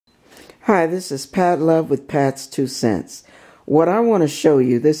Hi, this is Pat Love with Pat's 2 Cents. What I want to show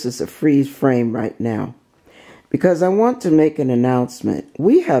you, this is a freeze frame right now, because I want to make an announcement.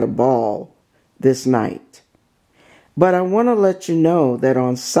 We had a ball this night, but I want to let you know that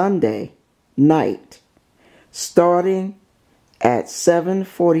on Sunday night, starting at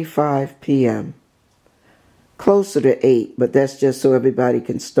 7:45 p.m., closer to 8, but that's just so everybody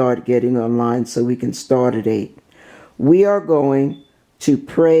can start getting online so we can start at 8. We are going to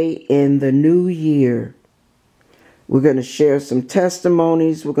pray in the new year. We're going to share some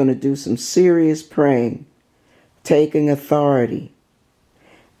testimonies. We're going to do some serious praying, taking authority.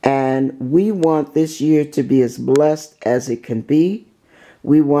 And we want this year to be as blessed as it can be.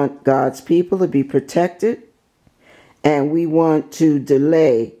 We want God's people to be protected. And we want to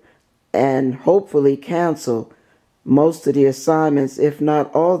delay and hopefully cancel most of the assignments, if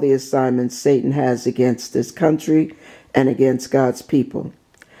not all the assignments Satan has against this country and against God's people.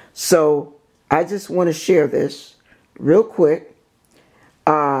 So I just want to share this real quick.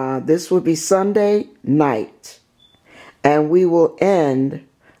 This will be Sunday night, and we will end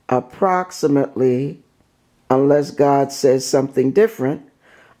approximately, unless God says something different,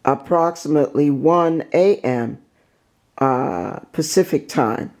 approximately 1 a.m. Pacific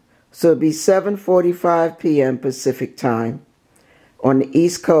time. So it'll be 7:45 p.m. Pacific time. On the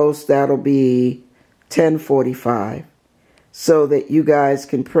East Coast, that'll be 10:45. So that you guys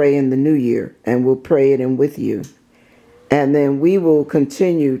can pray in the new year, and we'll pray it in with you. And then we will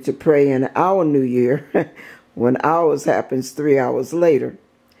continue to pray in our new year when ours happens 3 hours later.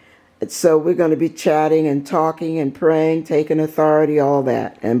 And so we're going to be chatting and talking and praying, taking authority, all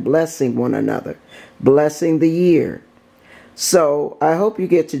that, and blessing one another, blessing the year. So I hope you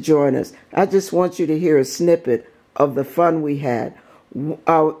get to join us. I just want you to hear a snippet of the fun we had.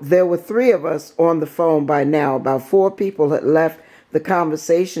 There were 3 of us on the phone by now. About 4 people had left the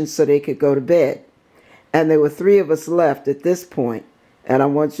conversation so they could go to bed. And there were 3 of us left at this point. And I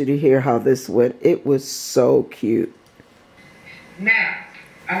want you to hear how this went. It was so cute. Now,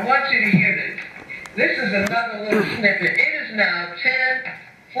 I want you to hear this. This is another little snippet. It is now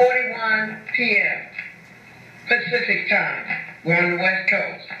 10:41 p.m. Pacific time. We're on the West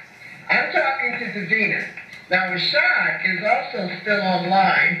Coast. I'm talking to Davina. Now, Rashad is also still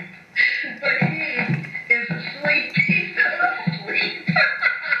online, but he is asleep. He's still asleep.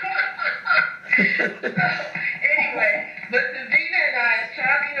 Anyway, but Davina and I are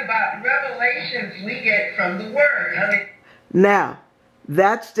talking about revelations we get from the Word. Now,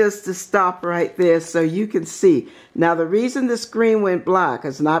 that's just to stop right there so you can see. Now, the reason the screen went black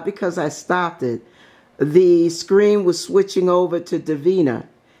is not because I stopped it. The screen was switching over to Davina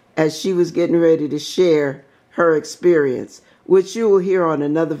as she was getting ready to share her experience, which you will hear on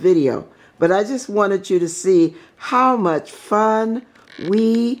another video. But I just wanted you to see how much fun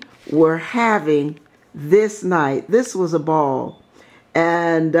we were having this night. This was a ball.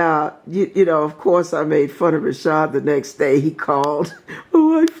 And, you know, of course, I made fun of Rashad the next day. He called,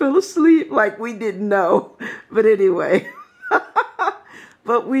 "Oh, I fell asleep," like we didn't know. But anyway,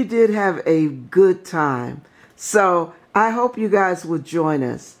 but we did have a good time. So I hope you guys will join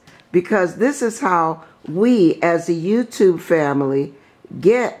us, because this is how we as a YouTube family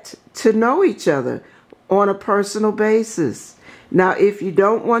get to know each other on a personal basis. Now, if you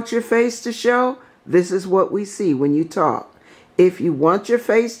don't want your face to show, this is what we see when you talk. If you want your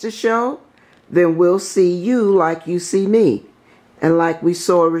face to show, then we'll see you like you see me, and like we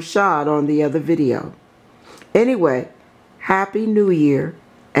saw Rashad on the other video. Anyway, Happy New Year,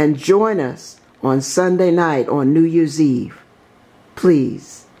 and join us on Sunday night on New Year's Eve.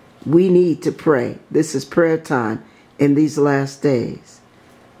 Please, we need to pray. This is prayer time in these last days.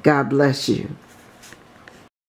 God bless you.